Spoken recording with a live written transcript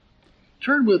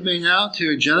Turn with me now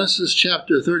to Genesis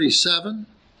chapter 37,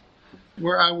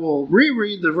 where I will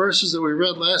reread the verses that we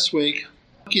read last week,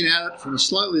 looking at it from a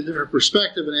slightly different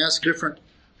perspective and ask different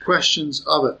questions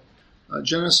of it.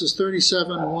 Genesis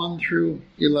 37, 1 through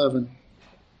 11.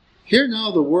 Hear now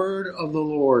the word of the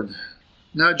Lord.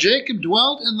 Now Jacob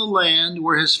dwelt in the land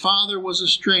where his father was a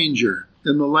stranger,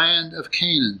 in the land of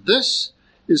Canaan. This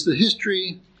is the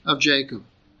history of Jacob.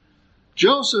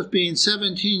 Joseph, being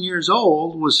 17 years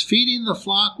old, was feeding the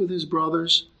flock with his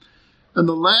brothers, and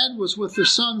the lad was with the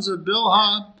sons of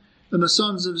Bilhah and the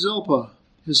sons of Zilpah,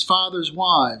 his father's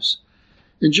wives.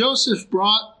 And Joseph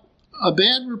brought a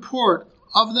bad report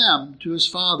of them to his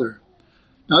father.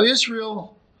 Now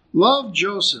Israel loved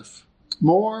Joseph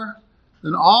more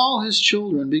than all his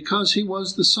children, because he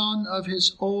was the son of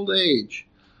his old age.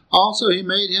 Also he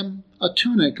made him a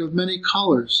tunic of many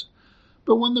colors.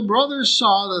 But when the brothers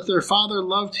saw that their father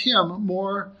loved him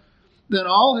more than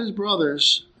all his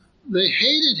brothers, they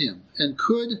hated him and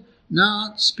could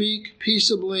not speak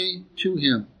peaceably to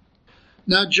him.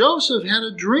 Now Joseph had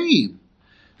a dream,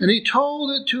 and he told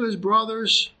it to his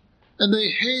brothers, and they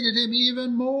hated him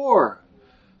even more.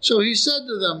 So he said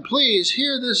to them, "Please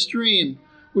hear this dream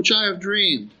which I have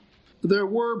dreamed. There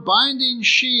were binding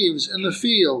sheaves in the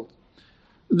field.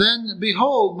 Then,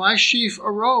 behold, my sheaf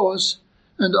arose,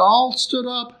 and all stood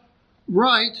up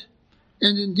right,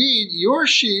 and indeed your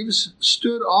sheaves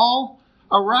stood all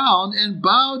around and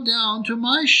bowed down to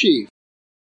my sheaf."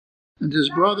 And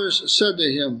his brothers said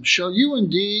to him, "Shall you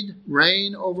indeed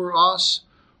reign over us,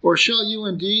 or shall you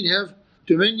indeed have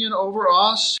dominion over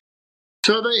us?"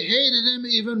 So they hated him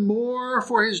even more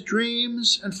for his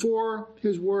dreams and for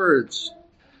his words.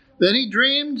 Then he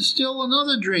dreamed still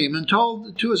another dream, and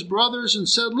told to his brothers, and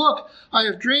said, "Look, I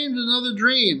have dreamed another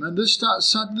dream, and this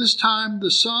time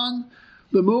the sun,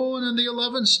 the moon, and the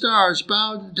 11 stars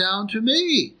bowed down to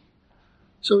me."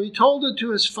 So he told it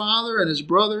to his father and his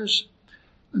brothers,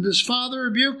 and his father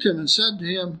rebuked him and said to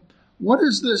him, "What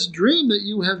is this dream that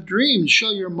you have dreamed?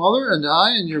 Shall your mother and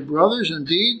I and your brothers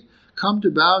indeed come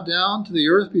to bow down to the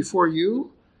earth before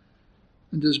you?"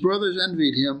 And his brothers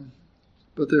envied him,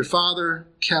 but their father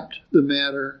kept the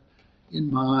matter in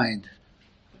mind.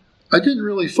 I didn't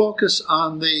really focus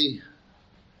on the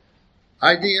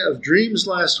idea of dreams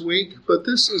last week, but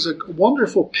this is a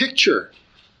wonderful picture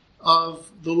of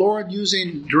the Lord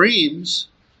using dreams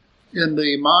in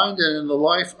the mind and in the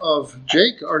life of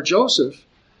Joseph,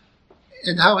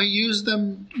 and how he used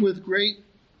them with great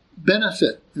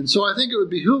benefit. And so I think it would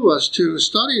behoove us to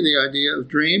study the idea of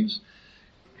dreams,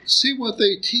 see what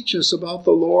they teach us about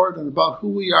the Lord and about who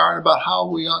we are and about how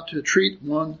we ought to treat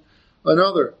one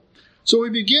another. So we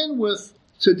begin with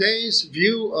today's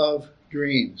view of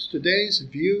dreams. Today's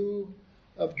view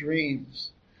of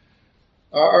dreams.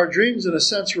 Our dreams, in a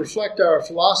sense, reflect our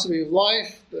philosophy of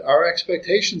life, our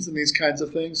expectations and these kinds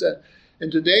of things. And in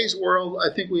today's world,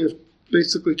 I think we have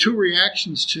basically two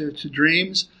reactions to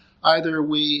dreams. Either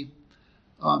we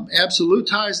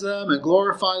absolutize them and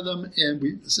glorify them, and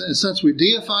in a sense we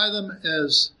deify them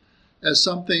as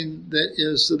something that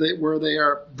is where they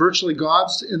are virtually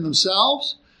gods in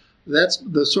themselves. That's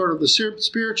the sort of the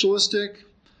spiritualistic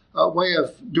way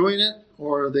of doing it,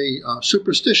 or the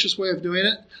superstitious way of doing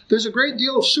it. There's a great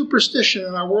deal of superstition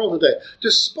in our world today,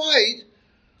 despite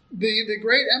the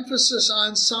great emphasis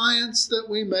on science that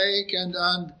we make and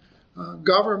on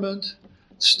government,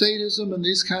 statism, and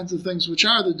these kinds of things, which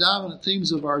are the dominant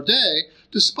themes of our day.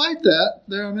 Despite that,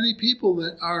 there are many people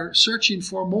that are searching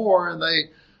for more, and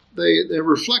they're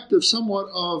reflective somewhat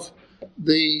of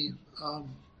the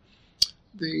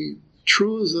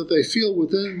truths that they feel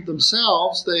within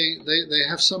themselves. They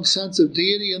have some sense of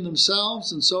deity in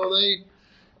themselves, and so they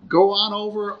go on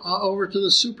over to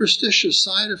the superstitious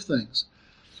side of things.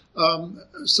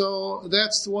 So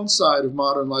that's the one side of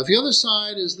modern life. The other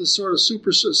side is the sort of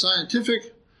super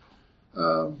scientific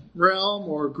realm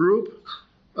or group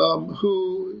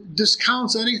who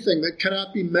discounts anything that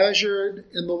cannot be measured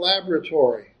in the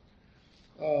laboratory.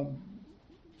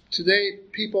 Today,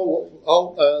 people,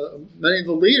 many of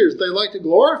the leaders, they like to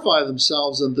glorify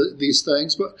themselves in these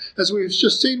things, but as we've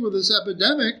just seen with this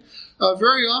epidemic,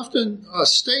 very often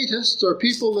statists or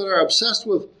people that are obsessed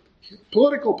with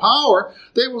political power,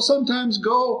 they will sometimes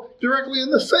go directly in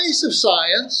the face of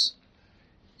science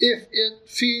if it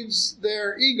feeds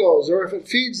their egos or if it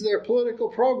feeds their political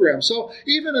program. So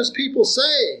even as people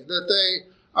say that they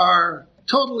are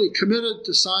totally committed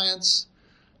to science,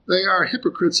 they are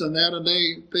hypocrites in that, and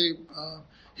they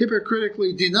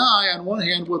hypocritically deny on one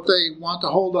hand what they want to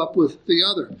hold up with the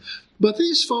other. But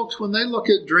these folks, when they look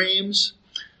at dreams,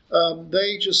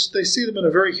 they see them in a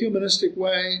very humanistic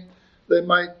way. They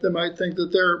might think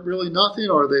that they're really nothing,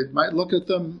 or they might look at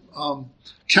them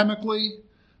chemically.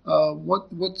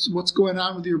 What's going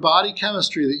on with your body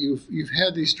chemistry that you've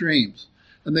had these dreams,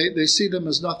 and they see them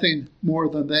as nothing more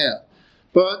than that.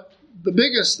 But the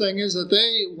biggest thing is that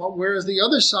whereas the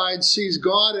other side sees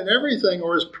God in everything,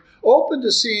 or is open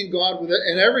to seeing God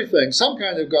in everything, some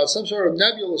kind of God, some sort of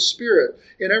nebulous spirit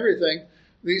in everything,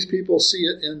 these people see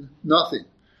it in nothing.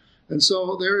 And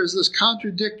so there is this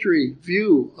contradictory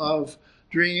view of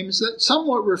dreams that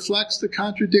somewhat reflects the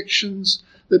contradictions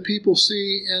that people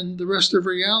see in the rest of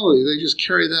reality. They just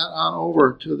carry that on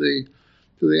over to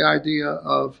the idea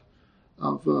of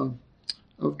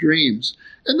dreams.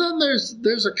 And then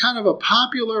there's a kind of a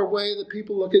popular way that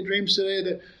people look at dreams today,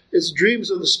 that it's dreams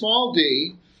of the small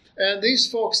d, and these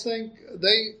folks think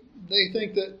they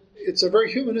think that it's a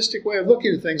very humanistic way of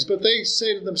looking at things, but they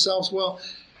say to themselves, well,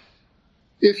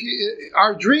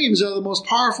 our dreams are the most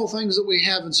powerful things that we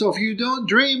have, and so if you don't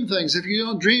dream things, if you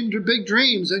don't dream big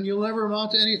dreams, then you'll never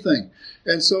amount to anything.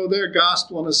 And so their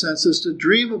gospel, in a sense, is to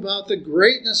dream about the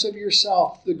greatness of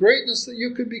yourself, the greatness that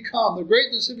you could become, the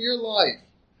greatness of your life.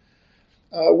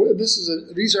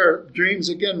 These are dreams,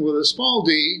 again, with a small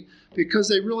d, because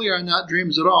they really are not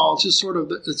dreams at all. It's just sort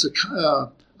of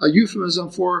a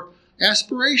euphemism for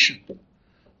aspiration,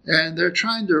 and they're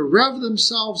trying to rev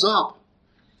themselves up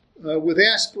with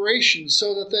aspiration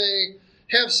so that they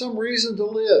have some reason to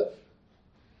live,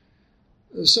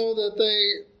 so that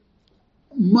they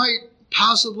might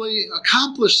possibly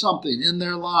accomplish something in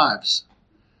their lives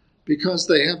because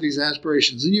they have these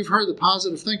aspirations. And you've heard the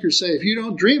positive thinkers say, if you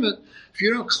don't dream it, if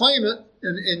you don't claim it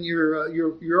in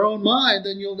your own mind,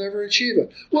 then you'll never achieve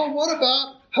it. Well, what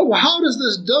about, how does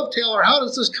this dovetail, or how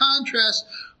does this contrast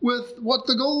with what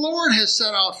the Lord has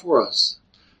set out for us?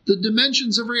 The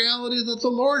dimensions of reality that the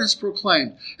Lord has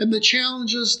proclaimed, and the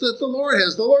challenges that the Lord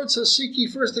has. The Lord says, seek ye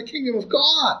first the kingdom of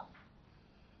God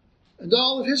and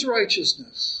all of his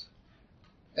righteousness,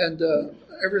 and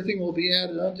everything will be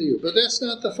added unto you. But that's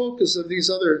not the focus of these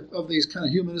kind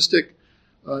of humanistic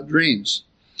dreams.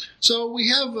 So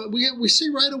we see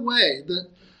right away that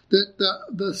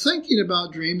the thinking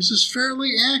about dreams is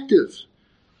fairly active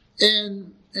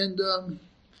and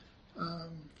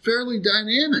fairly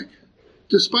dynamic,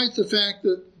 despite the fact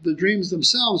that the dreams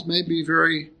themselves may be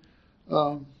very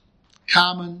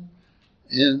common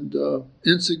and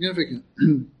insignificant.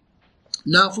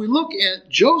 Now, if we look at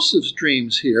Joseph's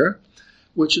dreams here,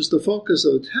 which is the focus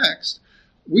of the text,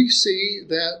 we see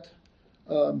that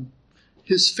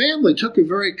his family took a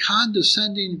very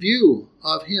condescending view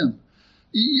of him.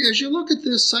 As you look at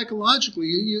this psychologically,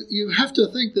 you have to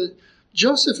think that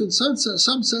Joseph, in some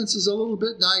sense, is a little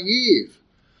bit naive.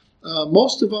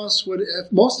 Most of us,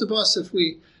 if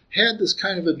we had this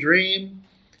kind of a dream,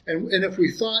 and if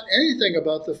we thought anything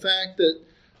about the fact that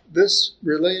this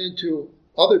related to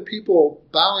other people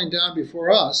bowing down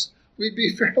before us, we'd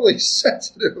be fairly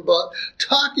sensitive about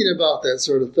talking about that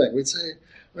sort of thing. We'd say,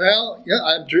 well, yeah,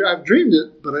 I've dreamed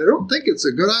it, but I don't think it's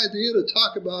a good idea to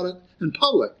talk about it in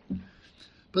public.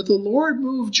 But the Lord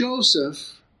moved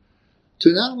Joseph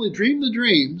to not only dream the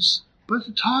dreams, but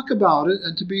to talk about it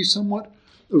and to be somewhat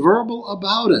verbal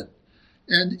about it.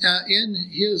 And in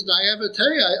his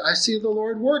naivete, I see the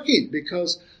Lord working,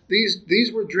 because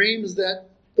these were dreams that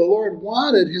the Lord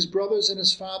wanted his brothers and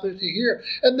his father to hear.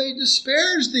 And they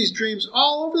disparaged these dreams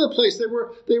all over the place.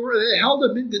 They held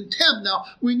them in contempt. Now,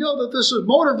 we know that this was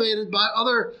motivated by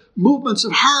other movements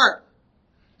of heart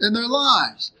in their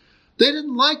lives. They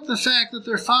didn't like the fact that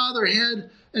their father had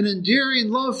an endearing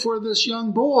love for this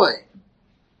young boy,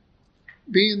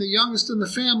 being the youngest in the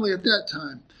family at that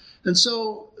time. And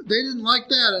so they didn't like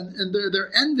that, and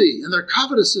their envy and their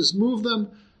covetousness moved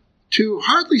them to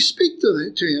hardly speak to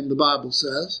him, the Bible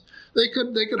says. They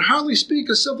could hardly speak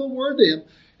a civil word to him.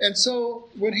 And so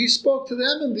when he spoke to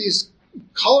them in these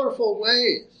colorful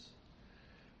ways,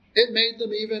 it made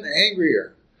them even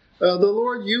angrier. The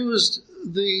Lord used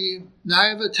the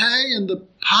naivete and the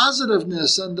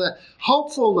positiveness and the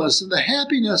hopefulness and the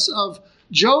happiness of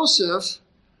Joseph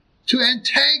to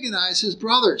antagonize his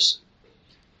brothers.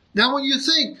 Now, when you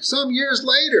think some years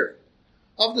later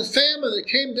of the famine that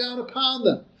came down upon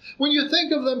them, when you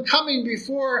think of them coming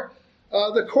before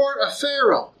the court of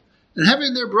Pharaoh and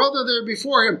having their brother there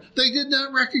before him, they did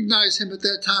not recognize him at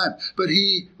that time, but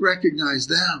he recognized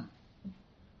them.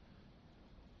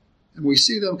 And we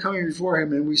see them coming before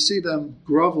him, and we see them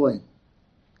groveling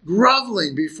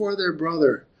before their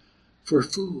brother for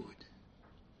food.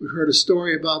 We heard a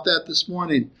story about that this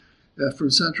morning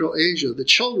from Central Asia, the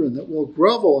children that will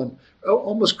grovel and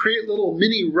almost create little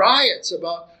mini riots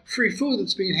about free food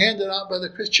that's being handed out by the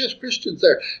Christians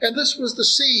there. And this was the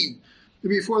scene.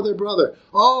 before their brother.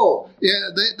 Oh, yeah,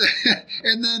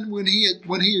 and then when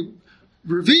he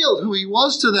revealed who he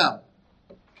was to them,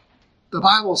 the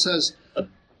Bible says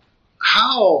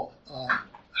how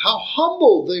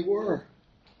humble they were.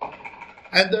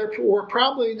 And there was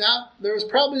probably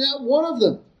not one of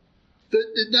them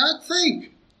that did not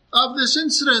think of this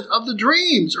incident of the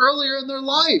dreams earlier in their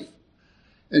life.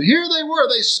 And here they were.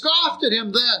 They scoffed at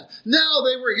him then. Now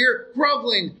they were here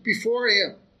groveling before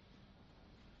him.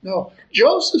 No,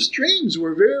 Joseph's dreams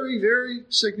were very, very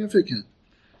significant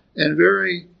and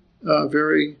very,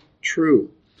 very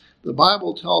true. The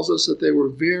Bible tells us that they were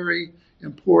very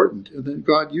important and that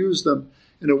God used them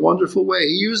in a wonderful way.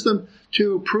 He used them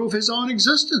to prove his own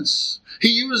existence. He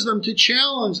used them to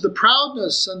challenge the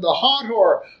proudness and the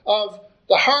hauteur of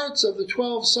the hearts of the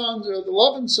 12 sons or the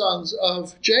 11 sons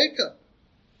of Jacob.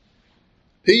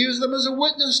 He used them as a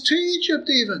witness to Egypt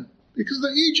even, because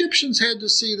the Egyptians had to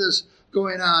see this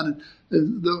going on.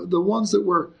 And the ones that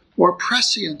were more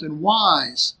prescient and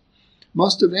wise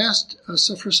must have asked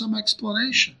for some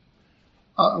explanation,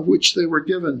 of which they were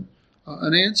given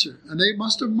an answer. And they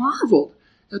must have marveled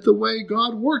at the way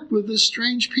God worked with this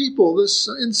strange people, this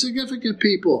insignificant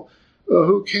people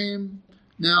who came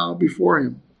now before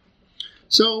him.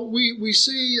 So we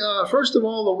see, first of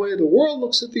all, the way the world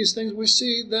looks at these things. We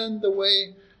see then the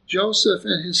way Joseph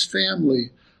and his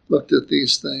family looked at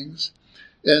these things.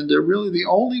 And they're really the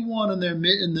only one in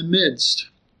the midst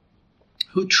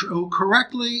who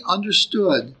correctly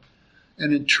understood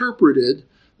and interpreted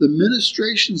the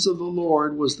ministrations of the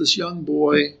Lord was this young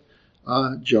boy,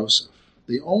 Joseph.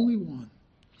 The only one.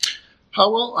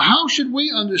 How should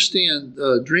we understand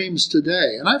dreams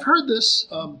today? And I've heard this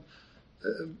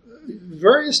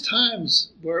various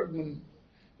times when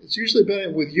it's usually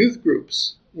been with youth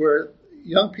groups where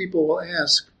young people will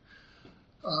ask,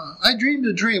 I dreamed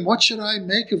a dream. What should I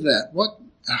make of that?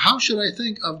 How should I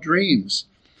think of dreams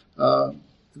that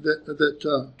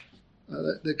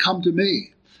come to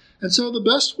me? And so the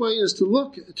best way is to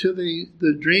look to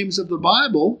the dreams of the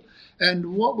Bible.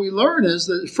 And what we learn is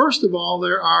that, first of all,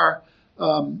 there are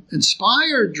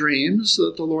inspired dreams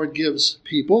that the Lord gives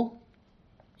people.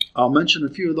 I'll mention a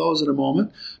few of those in a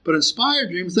moment. But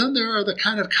inspired dreams, then there are the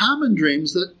kind of common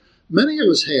dreams that many of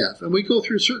us have. And we go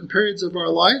through certain periods of our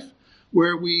life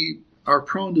where we are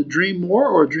prone to dream more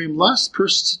or dream less,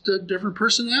 different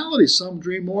personalities. Some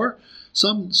dream more,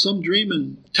 some dream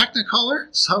in Technicolor,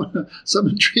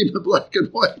 some dream in black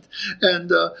and white. And,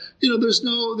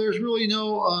 there's really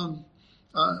no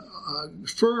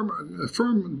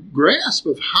firm grasp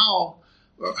of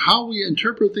how we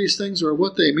interpret these things or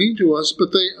what they mean to us,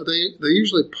 but they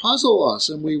usually puzzle us,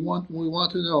 and we want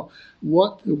to know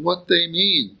what they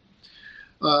mean.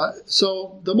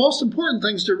 So the most important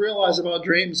things to realize about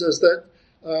dreams is that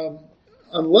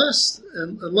unless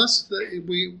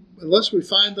we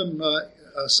find them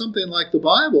something like the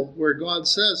Bible, where God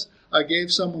says, "I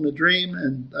gave someone a dream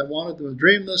and I wanted them to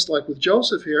dream this," like with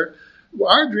Joseph here,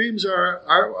 our dreams are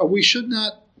we should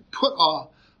not put a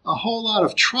whole lot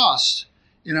of trust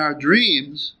in our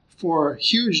dreams for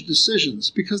huge decisions,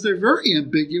 because they're very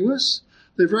ambiguous,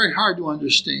 they're very hard to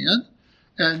understand,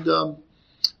 and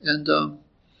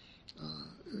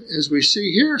as we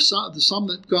see here, some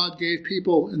that God gave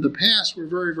people in the past were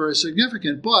very, very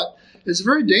significant, but it's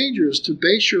very dangerous to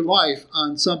base your life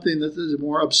on something that is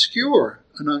more obscure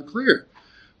and unclear.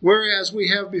 Whereas we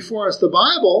have before us the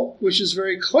Bible, which is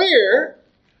very clear,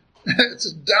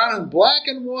 it's down in black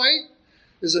and white,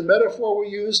 is a metaphor we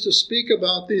use to speak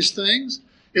about these things.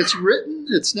 It's written,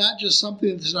 it's not just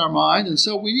something that's in our mind, and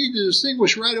so we need to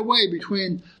distinguish right away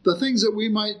between the things that we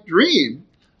might dream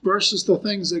versus the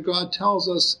things that God tells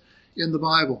us in the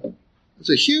Bible. There's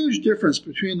a huge difference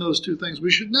between those two things. We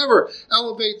should never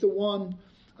elevate the one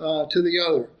to the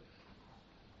other.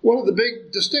 One of the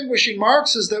big distinguishing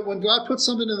marks is that when God puts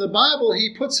something in the Bible, he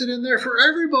puts it in there for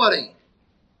everybody.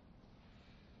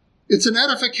 It's an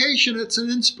edification, it's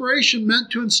an inspiration meant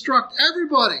to instruct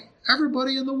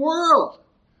everybody in the world,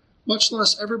 much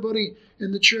less everybody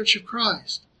in the Church of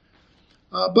Christ.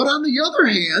 But on the other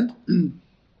hand,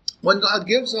 when God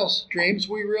gives us dreams,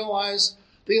 we realize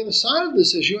the other side of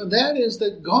this issue, and that is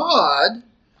that God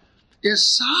is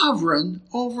sovereign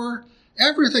over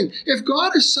everything. If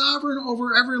God is sovereign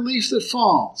over every leaf that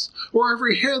falls, or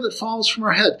every hair that falls from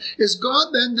our head, is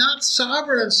God then not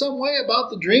sovereign in some way about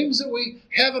the dreams that we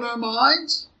have in our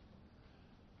minds?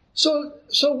 So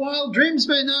while dreams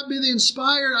may not be the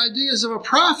inspired ideas of a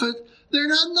prophet, they're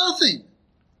not nothing.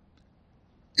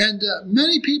 And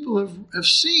many people have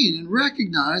seen and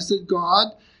recognized that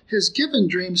God has given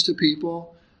dreams to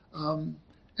people, and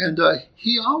And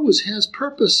he always has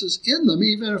purposes in them,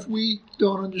 even if we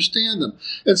don't understand them.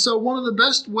 And so one of the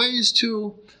best ways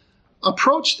to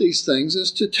approach these things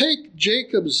is to take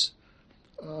Jacob's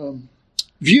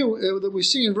view that we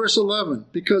see in verse 11.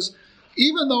 Because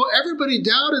even though everybody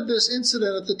doubted this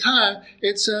incident at the time,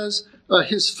 it says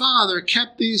his father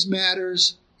kept these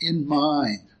matters in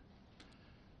mind.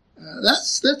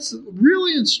 That's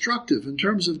really instructive in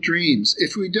terms of dreams.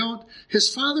 If we don't,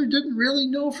 his father didn't really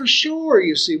know for sure,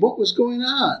 you see, what was going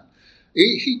on.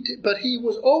 But he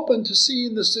was open to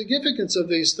seeing the significance of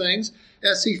these things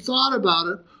as he thought about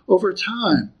it over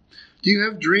time. Do you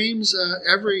have dreams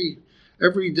every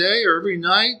day or every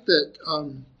night that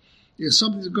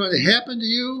something's going to happen to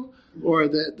you, or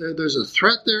that there's a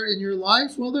threat there in your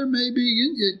life? Well, there may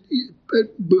be.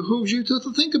 It behooves you to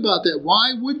think about that.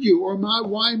 Why would you, or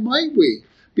why might we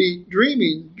be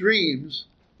dreaming dreams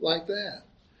like that?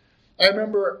 I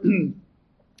remember in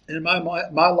my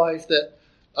life that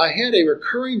I had a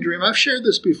recurring dream. I've shared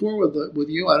this before with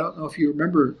you. I don't know if you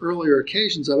remember earlier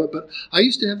occasions of it, but I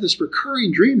used to have this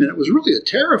recurring dream, and it was really a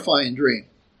terrifying dream.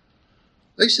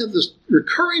 I used to have this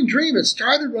recurring dream. It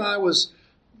started when I was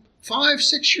 5,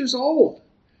 6 years old,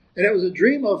 and it was a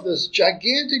dream of this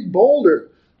gigantic boulder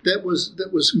that was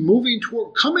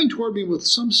coming toward me with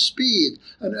some speed,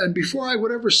 and before I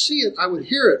would ever see it, I would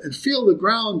hear it and feel the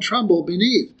ground tremble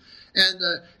beneath, and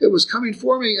it was coming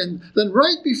for me, and then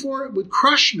right before it would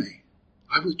crush me,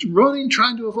 I was running,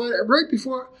 trying to avoid it. Right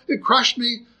before it crushed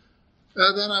me,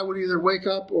 then I would either wake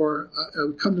up or I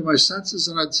would come to my senses,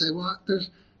 and I'd say, "Well,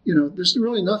 there's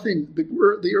really nothing.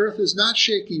 The earth is not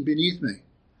shaking beneath me.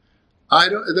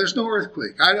 There's no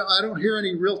earthquake. I don't hear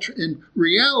any in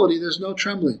reality, there's no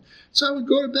trembling." So I would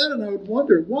go to bed and I would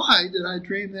wonder, why did I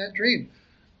dream that dream?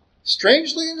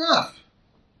 Strangely enough,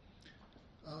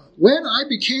 when I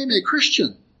became a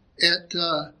Christian at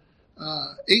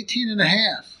 18 and a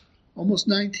half, almost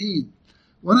 19,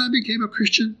 when I became a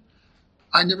Christian,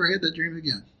 I never had that dream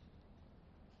again.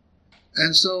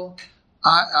 And so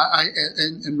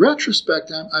in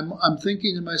retrospect, I'm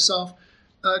thinking to myself,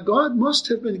 God must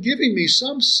have been giving me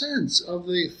some sense of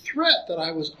the threat that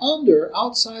I was under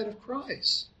outside of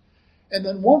Christ. And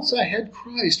then once I had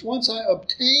Christ, once I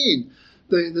obtained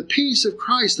the peace of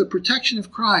Christ, the protection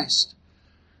of Christ,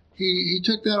 He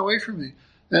took that away from me.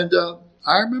 And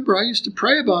I remember I used to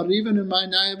pray about it, even in my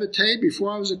naivete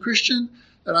before I was a Christian,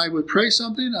 and I would pray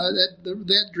something.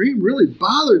 That dream really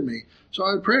bothered me, so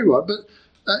I would pray about it.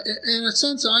 But in a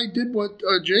sense, I did what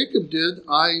Jacob did.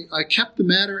 I kept the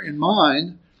matter in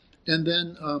mind, and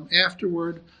then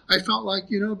afterward, I felt like,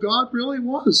 God really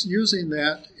was using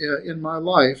that in my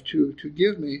life to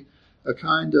give me a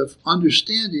kind of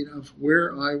understanding of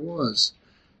where I was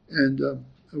and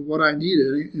what I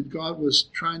needed. And God was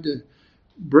trying to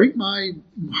bring my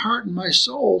heart and my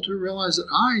soul to realize that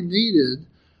I needed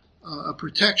a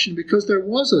protection, because there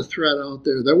was a threat out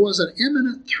there. There was an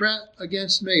imminent threat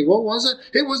against me. What was it?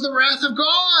 It was the wrath of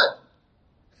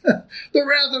God. The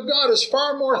wrath of God is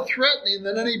far more threatening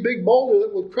than any big boulder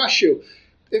that would crush you.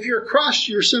 If you're crushed,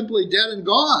 you're simply dead and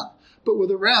gone. But with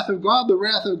the wrath of God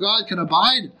can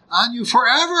abide on you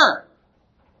forever.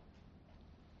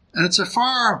 And it's a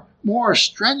far more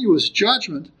strenuous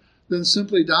judgment than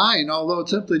simply dying, although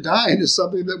simply dying is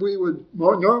something that we would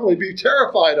normally be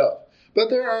terrified of. But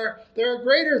there are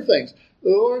greater things.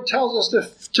 The Lord tells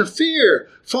us to fear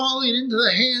falling into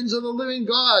the hands of the living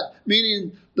God,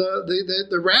 meaning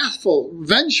the wrathful,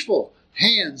 vengeful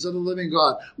hands of the living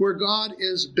God, where God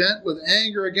is bent with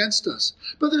anger against us.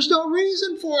 But there's no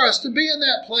reason for us to be in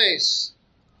that place.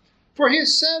 For He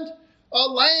sent a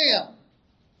lamb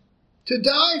to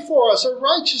die for us, a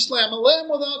righteous lamb, a lamb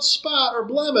without spot or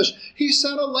blemish. He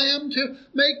sent a lamb to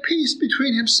make peace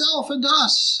between Himself and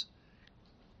us.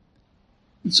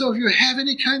 And so if you have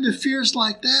any kind of fears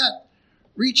like that,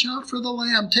 reach out for the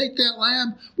lamb. Take that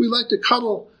lamb. We like to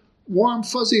cuddle warm,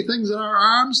 fuzzy things in our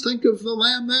arms. Think of the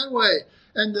lamb that way.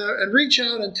 And reach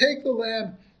out and take the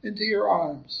lamb into your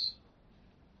arms.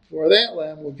 For that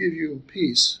lamb will give you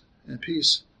peace, and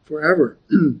peace forever.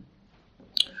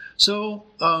 So,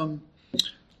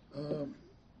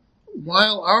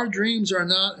 while our dreams are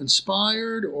not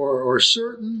inspired or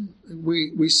certain,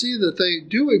 we see that they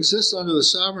do exist under the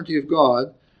sovereignty of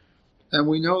God, and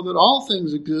we know that all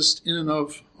things exist in and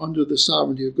of under the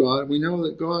sovereignty of God. We know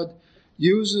that God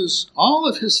uses all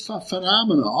of His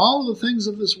phenomena, all of the things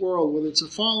of this world, whether it's a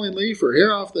falling leaf or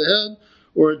hair off the head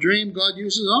or a dream. God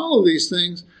uses all of these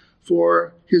things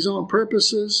for His own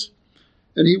purposes,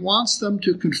 and He wants them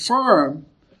to confirm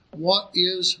what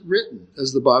is written,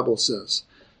 as the Bible says.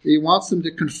 He wants them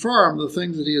to confirm the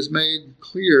things that He has made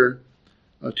clear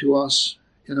to us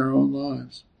in our own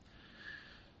lives.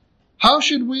 How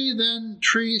should we then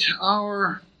treat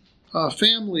our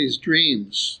family's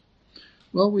dreams?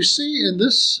 Well, we see in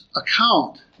this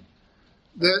account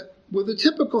that with a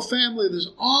typical family,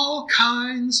 there's all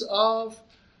kinds of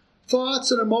thoughts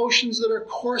and emotions that are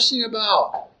coursing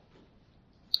about.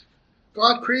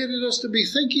 God created us to be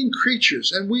thinking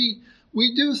creatures, and we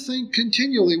do think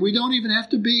continually. We don't even have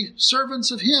to be servants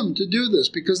of Him to do this,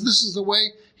 because this is the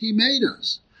way He made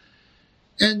us.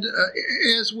 And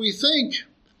as we think,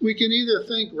 we can either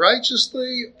think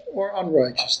righteously or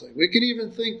unrighteously. We can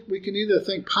either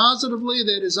think positively,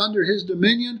 that is under His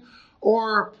dominion,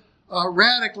 or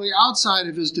radically outside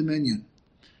of His dominion.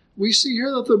 We see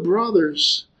here that the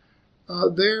brothers,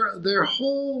 their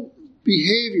whole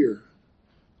behavior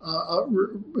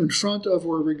in front of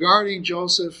or regarding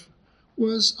Joseph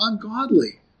was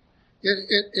ungodly.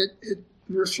 It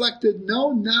reflected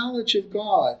no knowledge of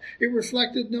God. It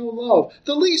reflected no love.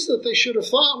 The least that they should have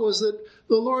thought was that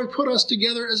the Lord put us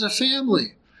together as a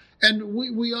family, and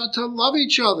we ought to love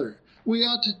each other. We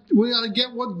ought to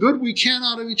get what good we can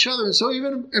out of each other. And so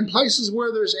even in places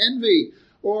where there's envy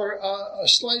or a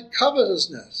slight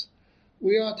covetousness,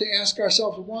 we ought to ask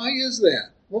ourselves, why is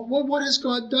that? What has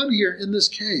God done here in this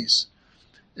case?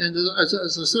 And as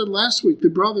I said last week, the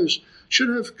brothers should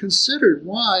have considered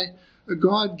why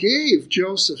God gave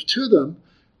Joseph to them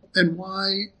and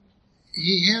why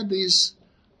he had these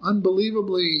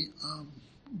unbelievably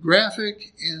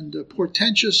graphic and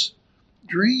portentous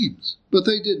dreams. But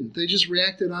they didn't. They just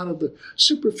reacted out of the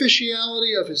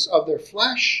superficiality of their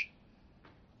flesh,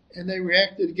 and they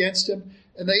reacted against him,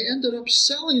 and they ended up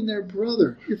selling their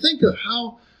brother. You think of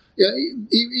how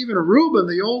even Reuben,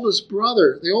 the oldest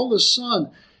brother, the oldest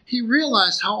son, he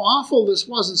realized how awful this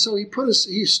was, and so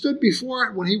he stood before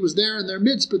it when he was there in their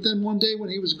midst. But then one day when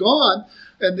he was gone,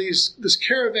 and this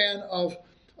caravan of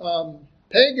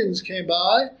pagans came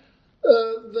by,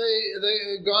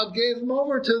 God gave them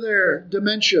over to their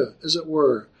dementia, as it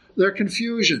were, their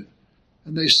confusion,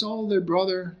 and they sold their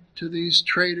brother to these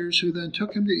traders, who then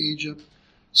took him to Egypt,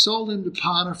 sold him to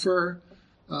Potiphar,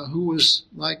 who was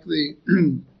like a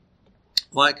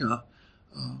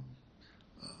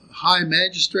high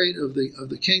magistrate of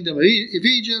the kingdom of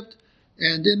Egypt.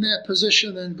 And in that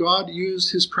position, then God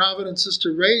used His providences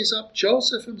to raise up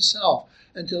Joseph himself,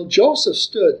 until Joseph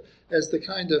stood as the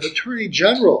kind of attorney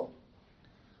general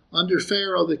under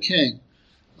Pharaoh the king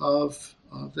of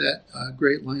that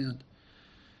great land.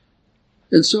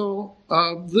 And so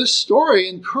this story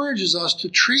encourages us to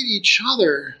treat each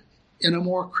other in a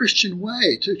more Christian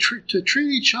way, to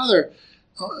treat each other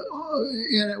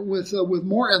with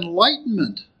more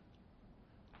enlightenment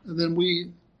than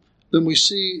we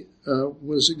see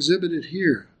was exhibited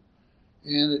here.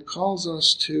 And it calls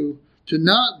us to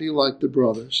not be like the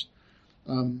brothers,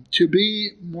 to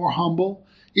be more humble.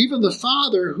 Even the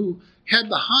father, who had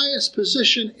the highest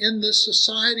position in this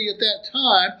society at that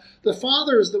time, the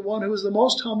father is the one who is the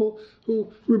most humble,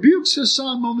 who rebukes his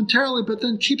son momentarily, but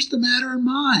then keeps the matter in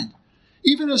mind.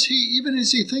 Even as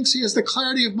he thinks he has the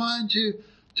clarity of mind to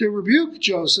rebuke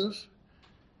Joseph,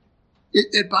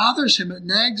 it bothers him, it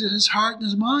nags at his heart and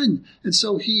his mind. And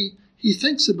so he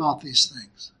thinks about these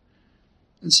things.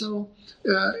 And so,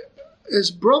 as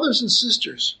brothers and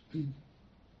sisters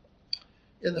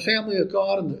in the family of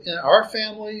God, in our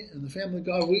family, in the family of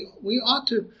God, we ought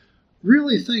to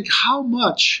really think how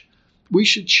much we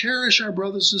should cherish our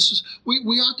brothers and sisters.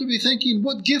 We ought to be thinking,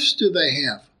 what gifts do they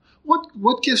have?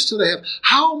 What gifts do they have?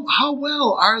 How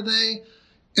well are they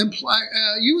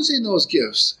using those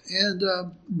gifts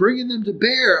and bringing them to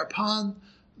bear upon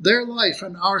their life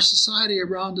and our society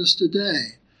around us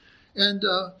today? And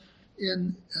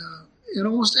in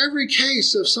almost every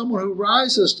case of someone who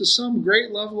rises to some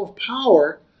great level of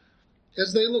power,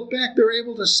 as they look back, they're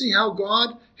able to see how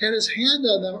God had His hand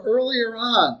on them earlier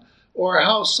on, or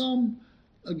how some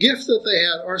gift that they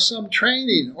had, or some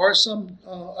training, or some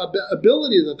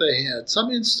ability that they had, some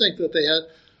instinct that they had,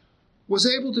 was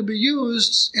able to be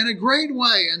used in a great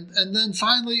way, and then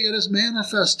finally it is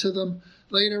manifest to them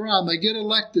later on. They get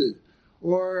elected,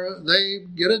 or they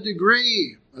get a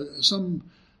degree.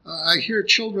 I hear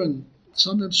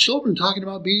sometimes children talking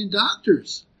about being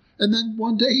doctors, and then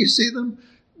one day you see them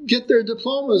get their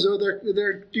diplomas or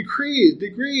their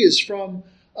degrees from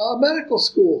medical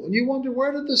school, and you wonder,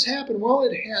 where did this happen? Well,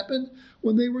 it happened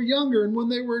when they were younger, and when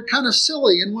they were kind of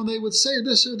silly, and when they would say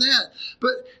this or that.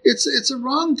 But it's a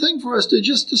wrong thing for us to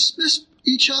just dismiss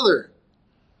each other,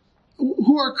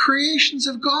 who are creations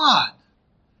of God.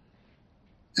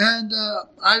 And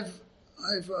I've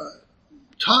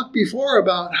talked before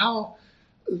about how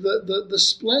the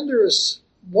splendorous,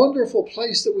 wonderful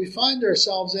place that we find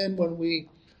ourselves in when we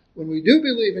when we do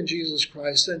believe in Jesus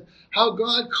Christ, and how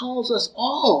God calls us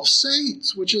all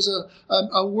saints, which is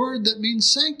a word that means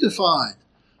sanctified,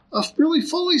 really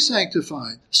fully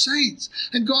sanctified, saints.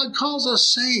 And God calls us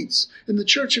saints. In the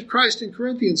Church of Christ in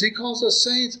Corinthians, He calls us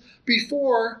saints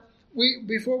before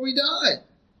we die,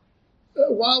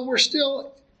 while we're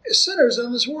still sinners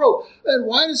in this world. And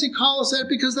why does He call us that?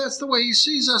 Because that's the way He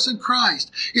sees us in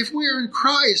Christ. If we are in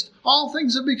Christ, all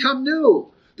things have become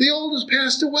new. The old has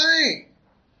passed away.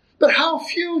 But how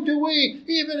few do we,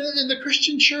 even in the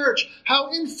Christian church,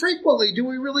 how infrequently do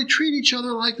we really treat each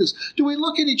other like this? Do we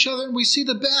look at each other and we see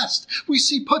the best? We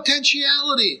see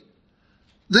potentiality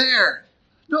there.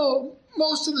 No,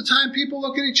 most of the time people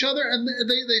look at each other and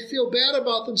they feel bad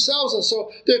about themselves, and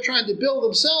so they're trying to build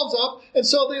themselves up, and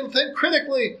so they think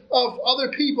critically of other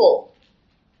people.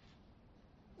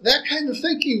 That kind of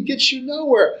thinking gets you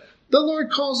nowhere. The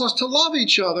Lord calls us to love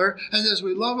each other, and as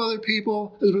we love other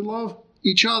people, as we love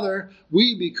each other,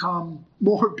 we become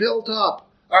more built up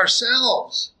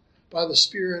ourselves by the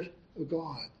Spirit of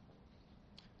God.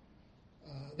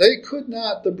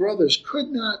 The brothers could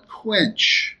not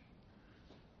quench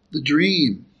the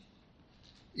dream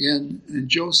in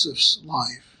Joseph's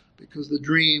life, because the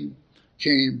dream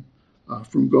came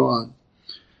from God.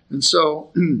 And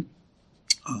so,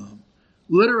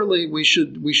 literally, we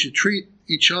should treat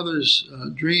each other's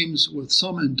dreams with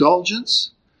some indulgence,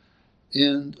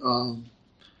 and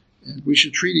we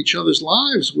should treat each other's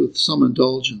lives with some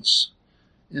indulgence,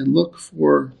 and look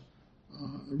for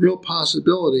real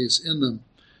possibilities in them,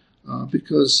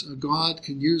 because God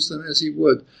can use them as He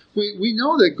would. We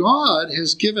know that God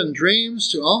has given dreams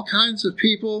to all kinds of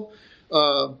people.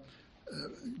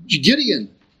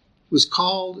 Gideon was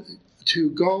called to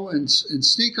go and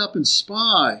sneak up and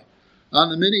spy on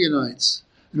the Midianites.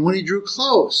 And when he drew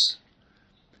close,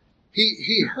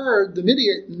 he heard the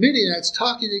Midianites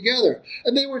talking together.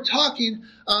 And they were talking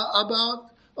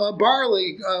about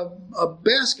barley, a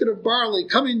basket of barley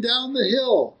coming down the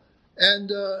hill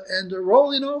and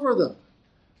rolling over them.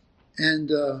 And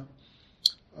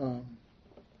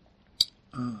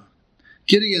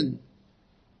Gideon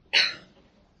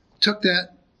took that,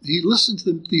 he listened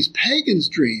to these pagans'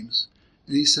 dreams,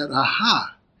 and he said,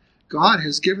 aha, God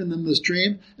has given them this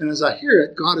dream, and as I hear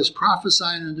it, God is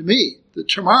prophesying unto me that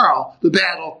tomorrow the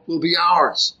battle will be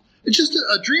ours. It's just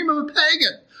a dream of a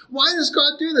pagan. Why does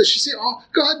God do this? You see,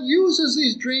 God uses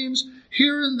these dreams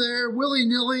here and there,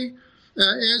 willy-nilly,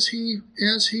 as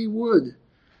he would.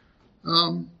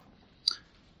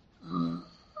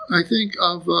 I think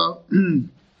of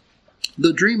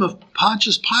the dream of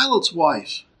Pontius Pilate's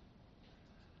wife.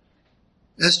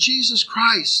 As Jesus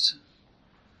Christ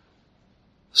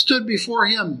stood before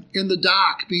him in the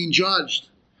dock being judged,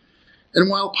 and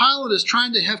while Pilate is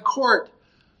trying to have court,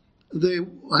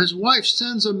 his wife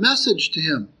sends a message to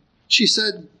him. She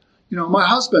said, my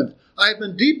husband, I have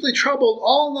been deeply troubled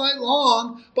all night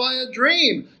long by a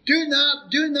dream. Do not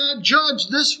judge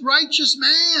this righteous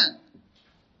man.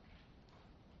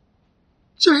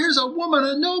 So here's a woman,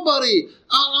 a nobody,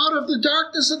 out of the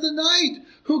darkness of the night,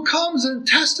 who comes and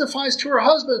testifies to her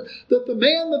husband that the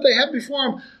man that they have before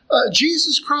him,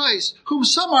 Jesus Christ, whom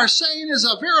some are saying is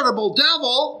a veritable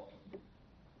devil,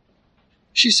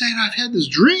 she's saying, I've had this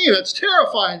dream, it's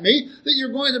terrifying me that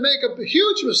you're going to make a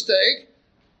huge mistake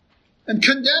and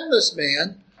condemn this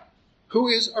man who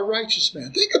is a righteous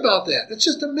man. Think about that. It's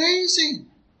just amazing.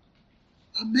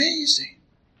 Amazing.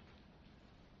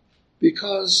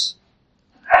 Because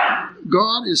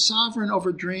God is sovereign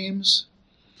over dreams,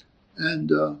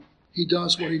 and He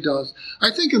does what He does.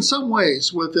 I think in some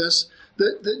ways with this,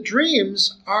 that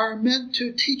dreams are meant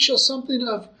to teach us something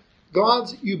of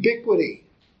God's ubiquity.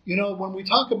 When we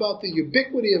talk about the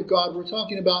ubiquity of God, we're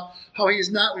talking about how He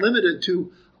is not limited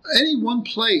to any one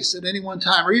place at any one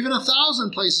time, or even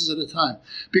 1,000 places at a time,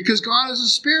 because God is a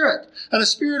spirit, and a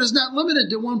spirit is not limited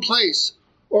to one place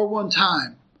or one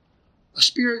time. A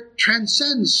spirit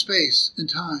transcends space and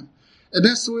time. And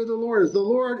that's the way the Lord is. The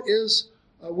Lord is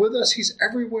with us. He's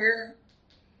everywhere.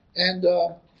 And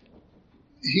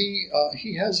He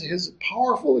has His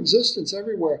powerful existence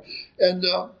everywhere. And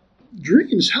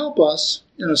dreams help us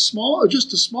in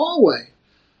just a small way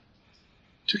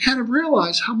to kind of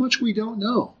realize how much we don't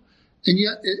know. And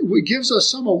yet it gives us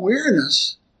some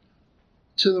awareness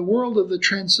to the world of the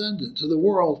transcendent, to the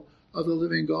world of the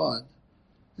living God.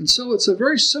 And so it's a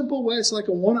very simple way. It's like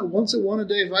a once a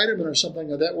day vitamin or something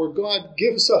like that, where God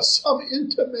gives us some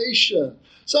intimation,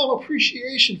 some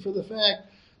appreciation for the fact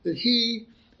that He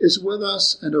is with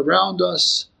us and around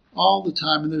us all the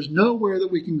time. And there's nowhere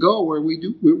that we can go where we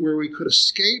could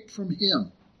escape from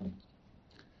Him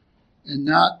and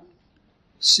not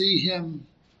see Him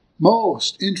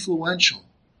most influential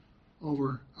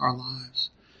over our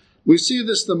lives. We see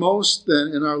this the most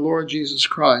then in our Lord Jesus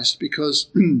Christ, because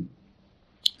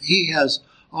he has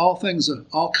all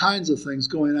kinds of things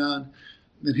going on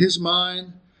in his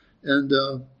mind, and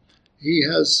he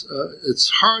has. It's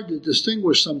hard to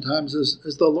distinguish sometimes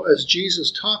as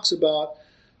Jesus talks about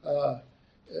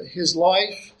his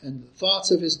life and the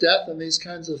thoughts of his death and these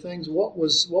kinds of things. What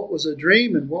was a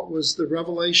dream and what was the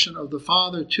revelation of the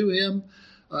Father to him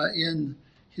in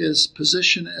his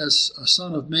position as a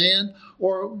Son of Man,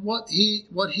 or what he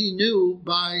knew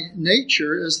by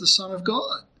nature as the Son of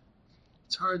God.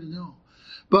 It's hard to know,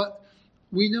 but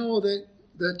we know that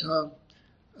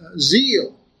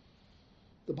zeal.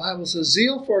 The Bible says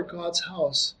zeal for God's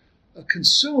house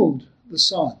consumed the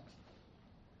Son.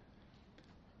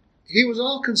 He was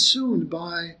all consumed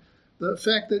by the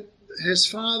fact that his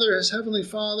Father, his Heavenly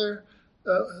Father,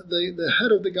 the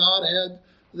head of the Godhead,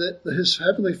 that his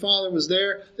Heavenly Father was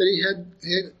there, that he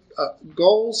had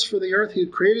goals for the earth. He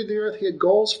had created the earth. He had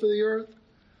goals for the earth.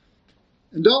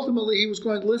 And ultimately, he was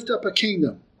going to lift up a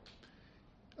kingdom.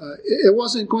 It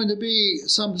wasn't going to be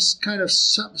some kind of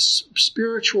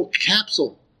spiritual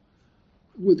capsule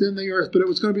within the earth, but it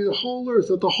was going to be the whole earth.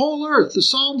 That the whole earth, the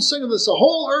Psalms sing of this, the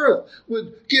whole earth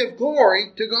would give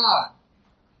glory to God.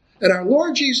 And our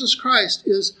Lord Jesus Christ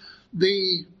is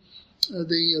the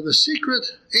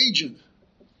secret agent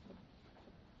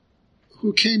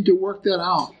who came to work that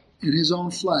out in his own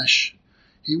flesh.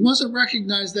 He wasn't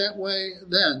recognized that way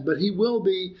then, but he will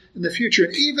be in the future.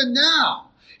 And even now,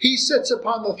 he sits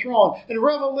upon the throne. And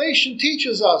Revelation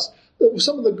teaches us that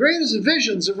some of the greatest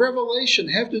visions of Revelation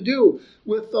have to do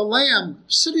with the Lamb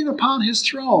sitting upon his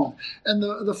throne, and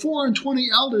the 24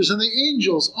 elders and the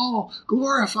angels all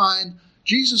glorifying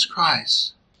Jesus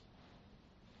Christ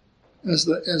as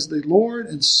the Lord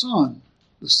and Son,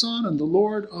 the Son and the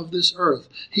Lord of this earth.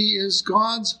 He is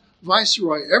God's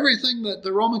viceroy. Everything that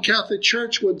the Roman Catholic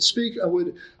Church would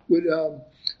assign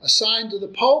to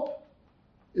the Pope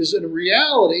is in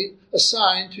reality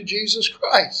assigned to Jesus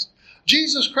Christ.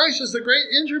 Jesus Christ is the great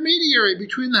intermediary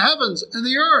between the heavens and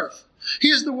the earth. He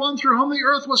is the one through whom the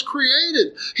earth was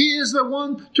created. He is the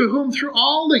one to whom, through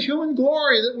all the human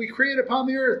glory that we create upon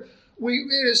the earth,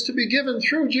 it is to be given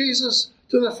through Jesus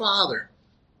to the Father.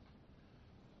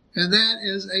 And that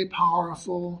is a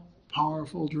powerful,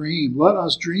 powerful dream. Let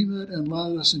us dream it and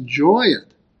let us enjoy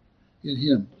it in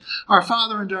him. Our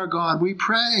Father and our God, we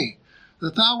pray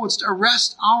that thou wouldst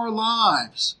arrest our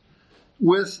lives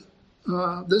with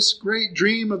this great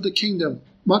dream of the kingdom,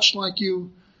 much like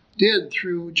you did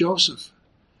through Joseph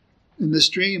in this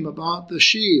dream about the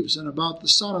sheaves and about the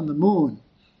sun and the moon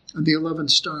and the 11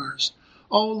 stars.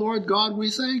 O Lord God, we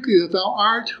thank thee that thou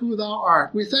art who thou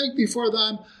art. We thank thee for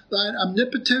thine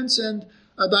omnipotence and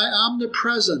thy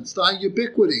omnipresence, thy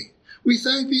ubiquity. We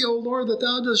thank thee, O Lord, that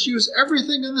thou dost use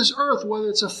everything in this earth, whether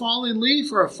it's a falling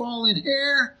leaf or a falling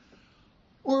hair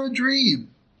or a dream.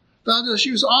 Thou dost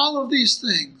use all of these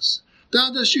things.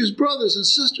 Thou dost use brothers and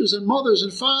sisters and mothers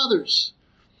and fathers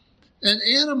and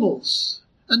animals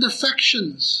and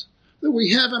affections that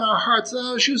we have in our hearts.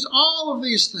 Thou dost use all of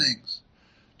these things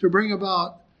to bring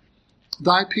about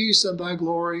thy peace and thy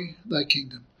glory, thy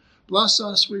kingdom. Bless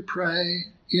us, we pray,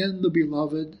 in the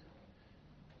beloved,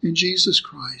 in Jesus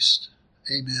Christ.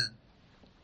 Amen.